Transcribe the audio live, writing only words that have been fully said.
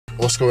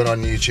What's going on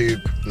YouTube?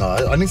 No,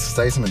 I need to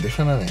say something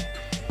different, innit?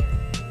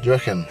 Do you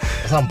reckon?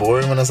 I sound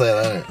boring when I say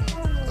that,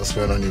 innit? What's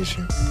going on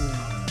YouTube?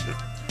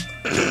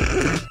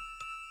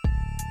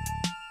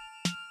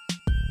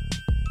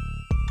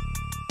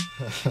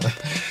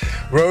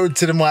 Road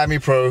to the Miami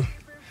Pro,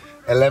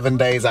 11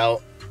 days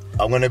out.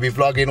 I'm going to be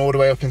vlogging all the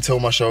way up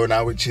until my show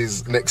now, which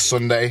is next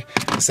Sunday,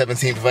 the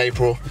 17th of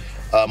April,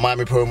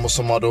 Miami Pro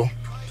Muscle Model.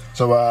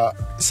 So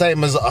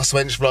same as our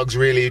Swench vlogs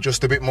really,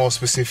 just a bit more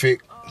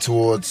specific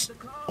towards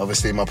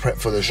obviously my prep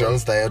for the show.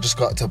 Today I just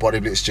got to Body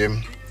Blitz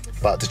gym,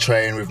 about to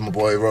train with my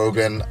boy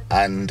Rogan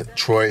and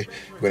Troy.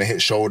 We're going to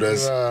hit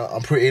shoulders.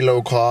 I'm pretty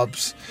low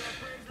carbs,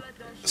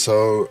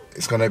 so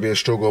it's going to be a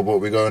struggle, but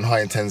we're going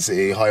high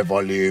intensity, high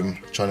volume,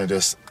 trying to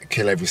just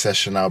kill every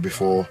session now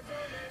before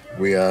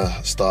we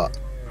start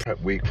prep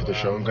week for the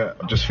show.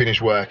 I've just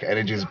finished work,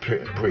 energy's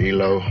pretty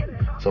low,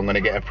 so I'm going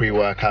to get a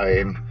pre-workout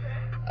in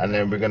and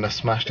then we're going to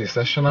smash this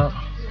session out.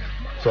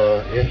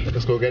 So yeah,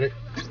 let's go get it.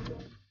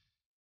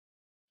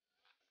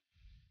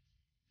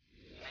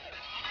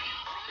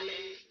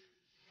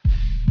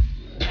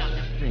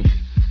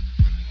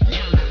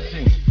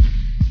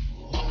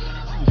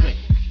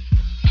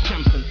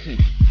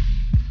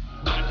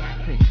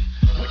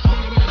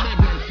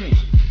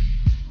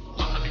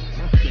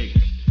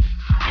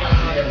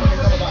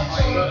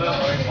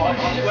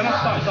 When I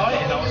started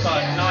dieting, I was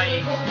like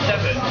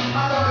 97, and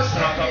I was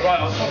like, right,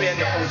 I'll probably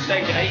end up on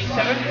stage at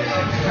 87.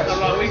 And I'm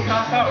like, we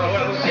can't out, and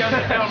I went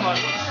down, I'm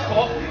like,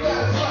 what?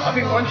 I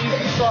think once you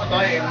start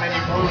dieting, then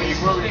you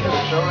grow into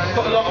the show, right?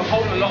 I'm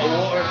holding a lot of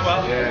water as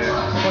well. Yeah.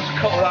 Once I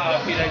cut all that out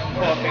a few days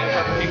before, I think I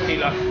dropped a few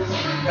kilos.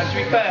 And to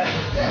be fair,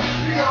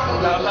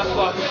 that's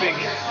like a big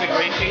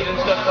repeat and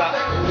stuff that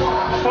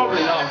I'm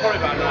probably about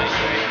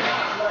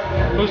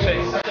 93. We'll see.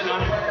 I don't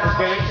know. Let's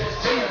get it.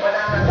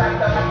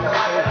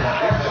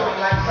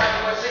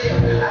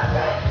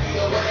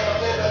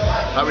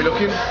 How are we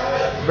looking?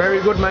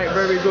 Very good, mate,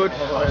 very good.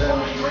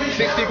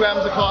 60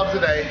 grams of carbs a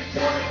day,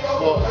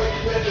 but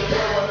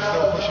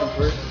still pushing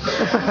through.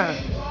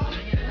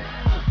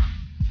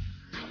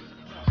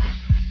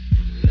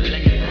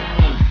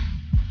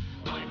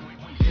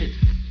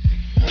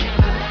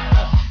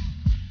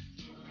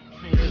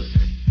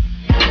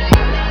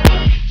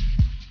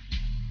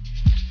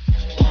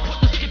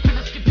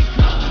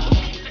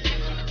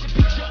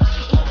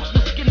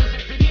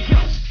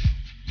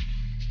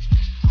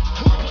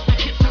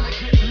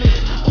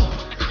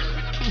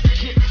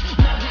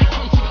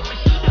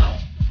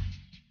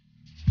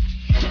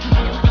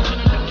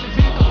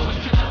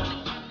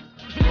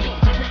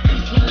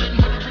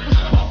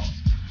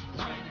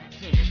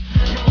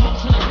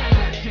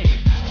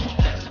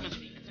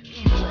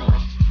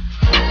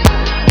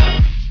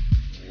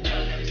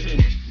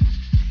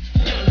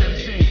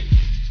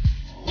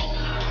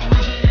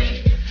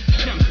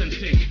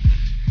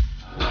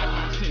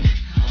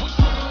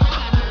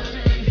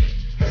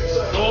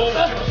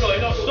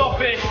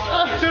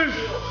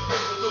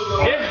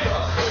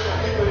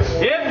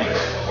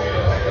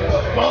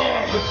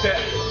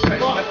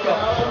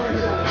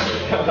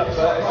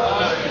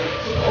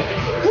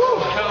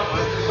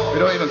 We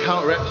don't even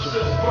count reps.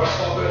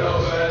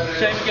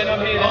 Same again,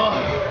 I'm here then.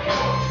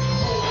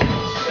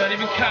 Don't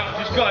even count,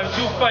 just go, it's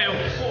all fail.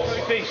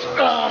 Peace.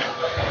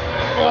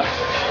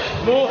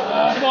 More,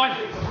 come on.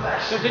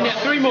 Just in yet,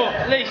 3 more,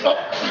 at least.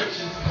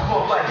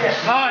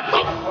 Hard.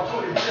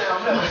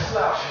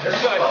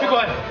 Let's go, big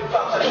one.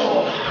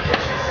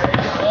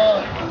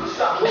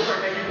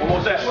 One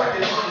more set.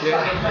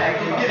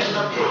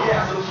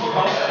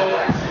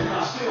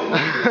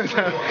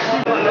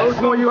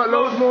 You got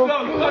loads more.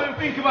 Go,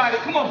 think about it,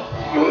 come on.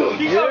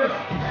 Keep going.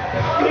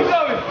 Keep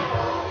going.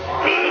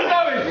 Keep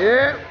going.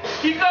 Yeah.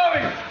 Keep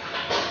going.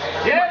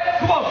 Yeah,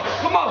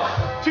 come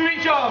on. 2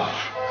 each arm.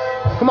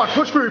 Come on,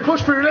 push through,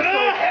 let's go.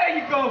 There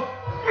you go.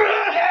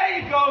 There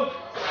you go.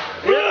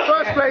 Yeah,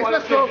 first place,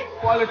 let's go.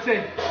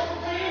 Quality.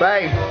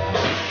 Bang.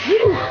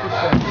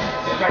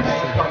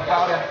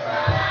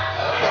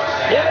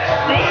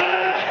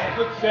 Yeah.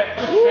 Good set,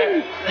 good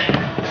set.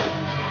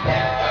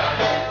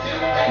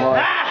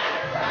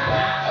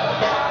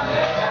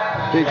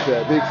 Big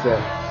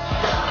set.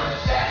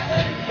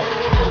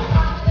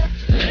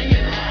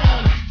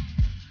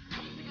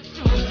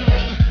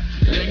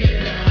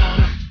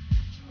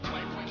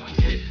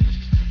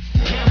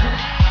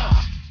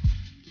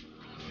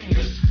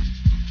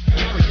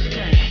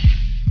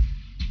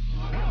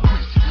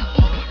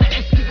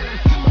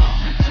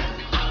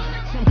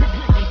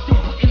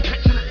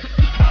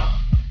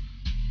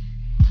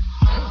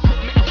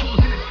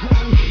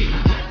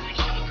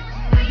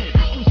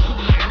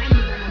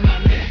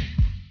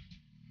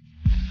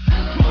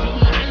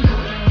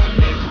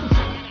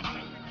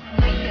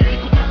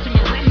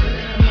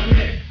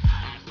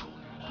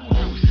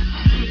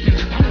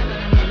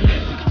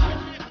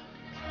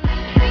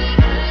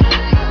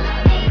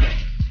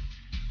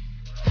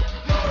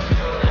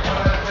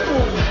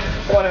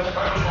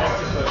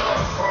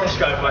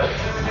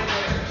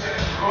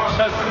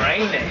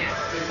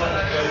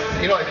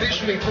 You know, it's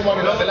literally come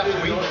on like the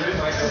last week.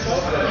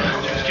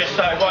 It's just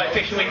started white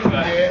fish a week ago.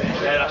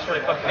 Yeah, that's what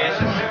it fucking is.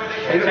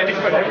 It's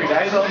different every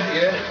day though.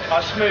 Yeah.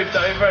 I smoothed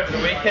over the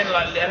weekend,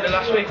 like the end of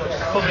last week, I was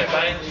covered in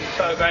veins,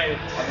 so great.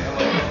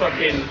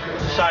 Fucking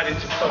decided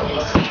to fucking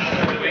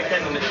over the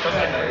weekend and it's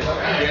fucking.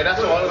 Yeah, that's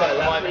what I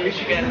like. White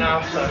fish again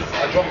now, so.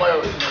 I dropped my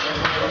own.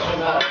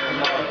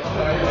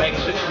 It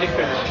makes such a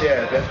difference.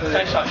 Yeah, definitely. It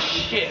tastes like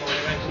shit.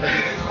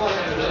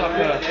 It's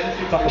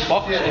like a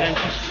box, and then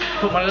just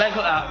put my leg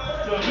like that,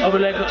 other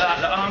leg like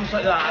that, the arms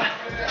like that,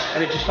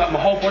 and it just like my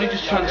whole body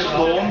just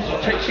transforms.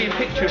 See a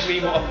picture of me,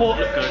 what I thought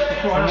looked good,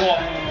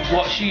 and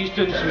what she's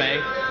done to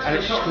me, and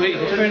it's just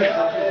completely different.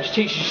 It just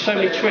teaches you so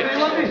many tricks.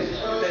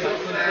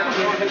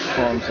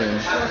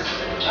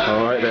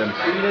 Alright then,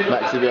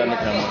 Maxi behind the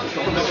camera.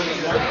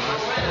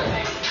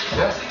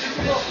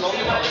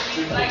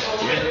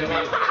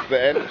 The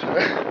end.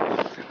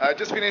 I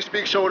just finished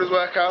big shoulders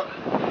workout.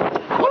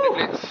 Body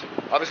blitz.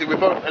 Obviously we're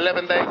both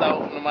 11 days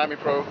out from the Miami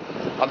Pro.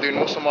 I'm doing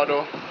muscle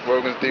model.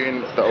 Rogan's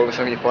doing the over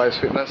 75s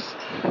fitness.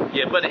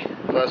 Yeah, buddy.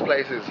 First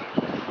places.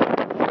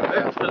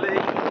 Hopefully.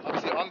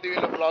 Obviously I'm doing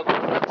a vlog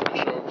to the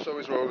show, so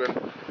is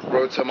Rogan.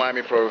 Road to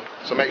Miami Pro.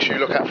 So make sure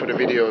you look out for the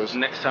videos.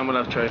 Next time we'll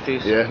have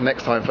trophies. Yeah,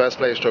 next time first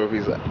place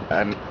trophies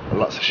and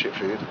lots of shit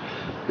food.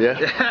 Yeah.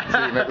 See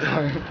you next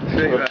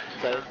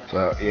time.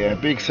 So yeah,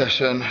 big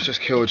session,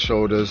 just killed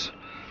shoulders.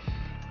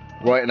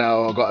 Right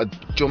now I've got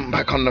to jump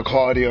back on the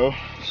cardio.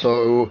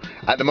 So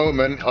at the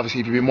moment, obviously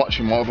if you've been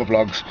watching my other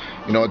vlogs,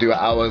 you know I do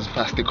hours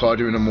fasted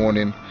cardio in the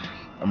morning.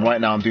 And right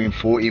now I'm doing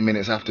 40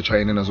 minutes after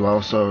training as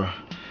well. So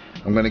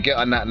I'm gonna get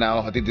on that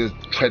now. I did the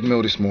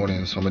treadmill this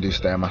morning, so I'm gonna do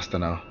Stairmaster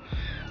now.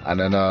 And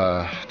then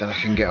I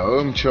can get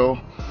home, chill.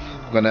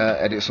 I'm gonna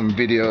edit some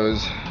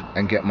videos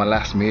and get my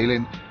last meal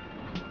in.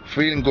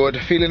 Feeling good,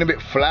 feeling a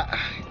bit flat,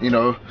 you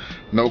know,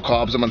 no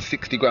carbs. I'm on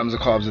 60 grams of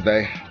carbs a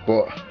day,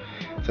 but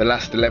it's the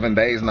last 11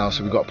 days now,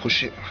 so we got to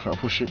push it,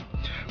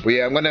 But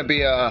yeah, I'm gonna be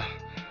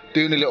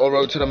doing a little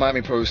road to the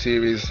Miami Pro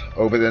series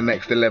over the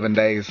next 11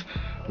 days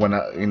when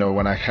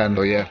I can.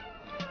 So yeah,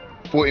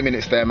 40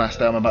 minutes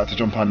Stairmaster, I'm about to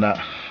jump on that,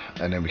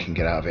 and then we can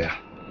get out of here.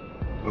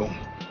 Boom.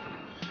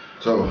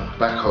 So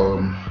back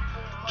home,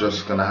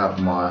 just gonna have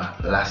my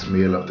last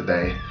meal of the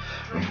day,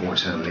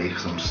 unfortunately,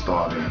 because I'm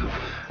starving.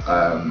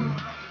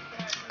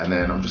 And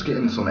then I'm just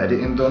getting some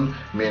editing done.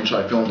 Me and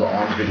Shai filmed the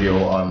arms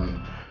video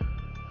on,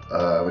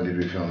 when did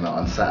we film that?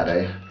 On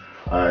Saturday.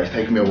 It's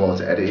taken me a while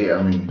to edit it.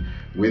 I mean,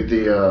 with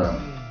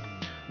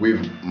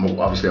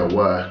obviously I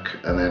work,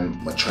 and then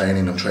my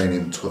training, I'm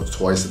training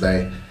twice a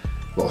day,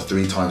 well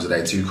 3 times a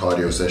day, 2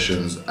 cardio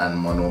sessions and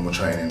my normal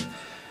training.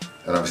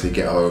 And obviously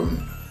get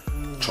home,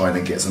 trying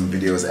to get some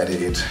videos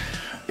edited.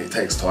 It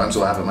takes time,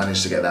 so I haven't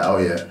managed to get that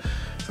out yet.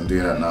 So I'm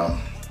doing that now.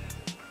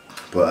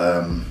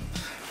 But I'm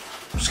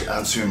just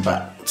answering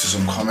back to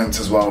some comments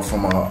as well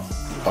from our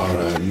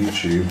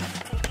YouTube.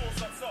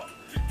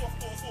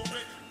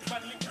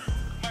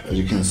 As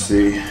you can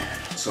see,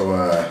 so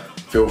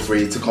feel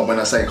free to comment. When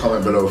I say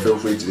comment below, feel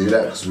free to do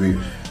that, because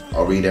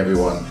I'll read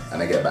everyone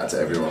and I get back to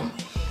everyone.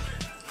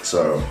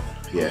 So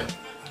yeah,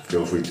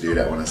 feel free to do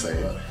that when I say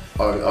it.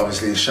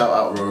 Obviously, shout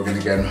out Rogan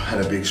again.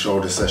 Had a big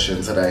shoulder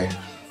session today.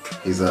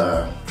 He's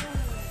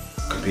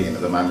competing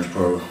at the Miami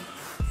Pro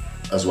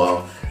as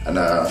well, and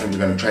I think we're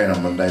going to train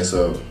on Monday,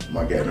 so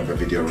might get another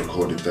video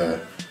recorded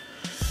there.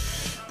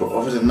 But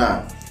other than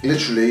that,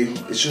 literally,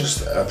 it's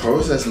just a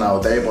process now,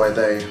 day by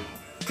day,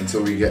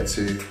 until we get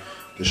to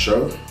the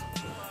show.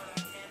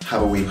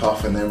 Have a week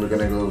off, and then we're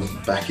going to go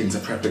back into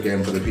prep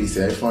again for the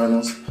PCA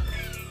finals.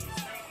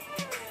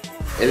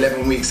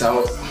 11 weeks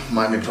out,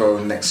 Miami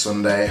Pro next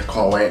Sunday.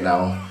 Can't wait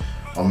now.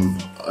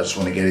 I just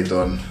want to get it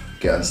done,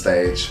 get on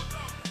stage.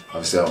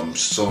 Obviously, I'm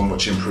so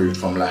much improved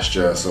from last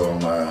year, so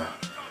I'm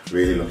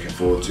really looking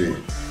forward to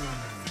it.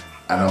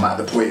 And I'm at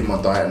the point in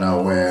my diet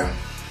now where,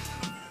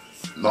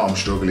 not I'm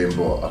struggling,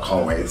 but I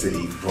can't wait to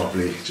eat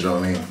properly. Do you know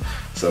what I mean?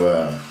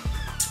 So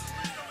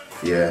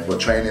yeah, but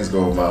training's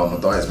going well, my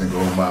diet's been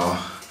going well.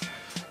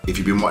 If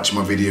you've been watching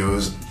my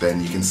videos,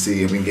 then you can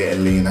see I've been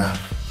getting leaner.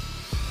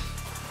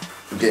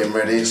 Getting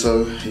ready,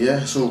 so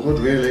yeah, it's all good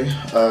really.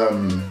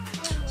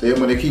 So yeah, I'm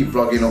gonna keep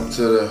vlogging up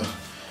to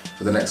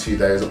for the next few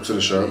days up to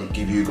the show,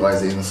 give you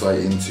guys the insight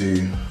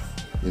into,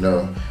 you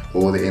know,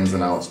 all the ins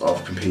and outs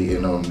of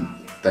competing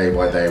on day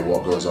by day,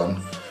 what goes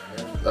on.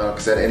 Like I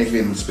said,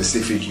 anything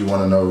specific you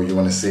want to know, you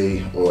want to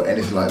see, or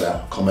anything like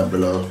that, comment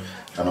below,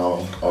 and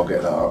I'll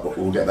get that up.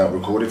 We'll get that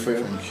recorded for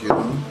you. Thank you.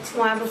 Am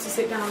I able to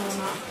sit down on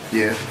that?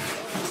 Yeah.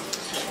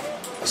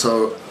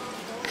 So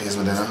here's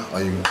my dinner.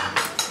 Are you?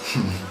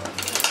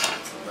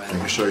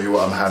 Let me show you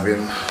what I'm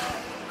having.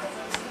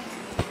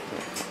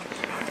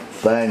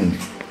 Bang!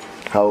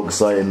 How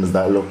exciting does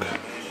that look?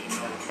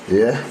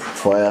 Yeah,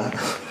 fire.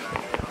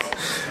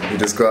 We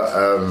just got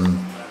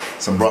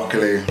some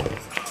broccoli,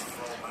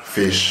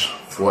 fish,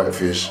 white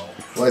fish.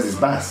 What is this,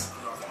 bass?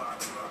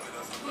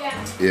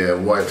 Yeah,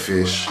 white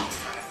fish,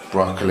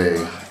 broccoli,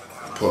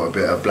 put a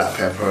bit of black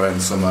pepper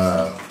and some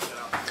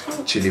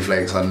chili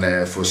flakes on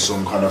there for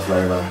some kind of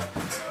flavour.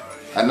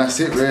 And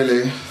that's it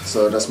really.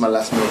 So that's my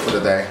last meal for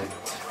the day.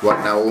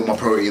 Right now all my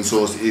protein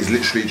source is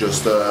literally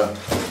just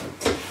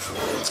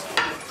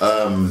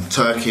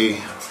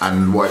turkey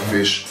and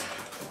whitefish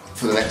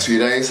for the next few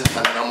days,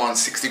 and then I'm on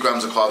 60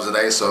 grams of carbs a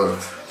day. So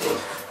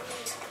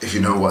if you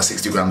know what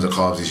 60 grams of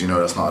carbs is, you know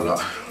that's not a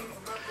lot.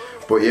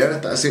 But yeah,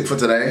 that's it for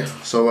today.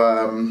 So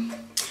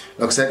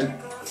like I said,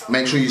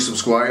 make sure you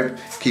subscribe,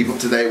 keep up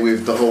to date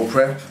with the whole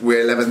prep.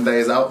 We're 11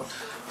 days out.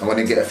 I'm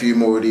gonna get a few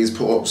more of these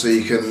put up so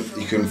you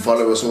can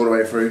follow us all the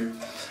way through,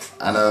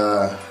 and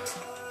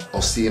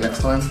I'll see you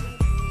next time.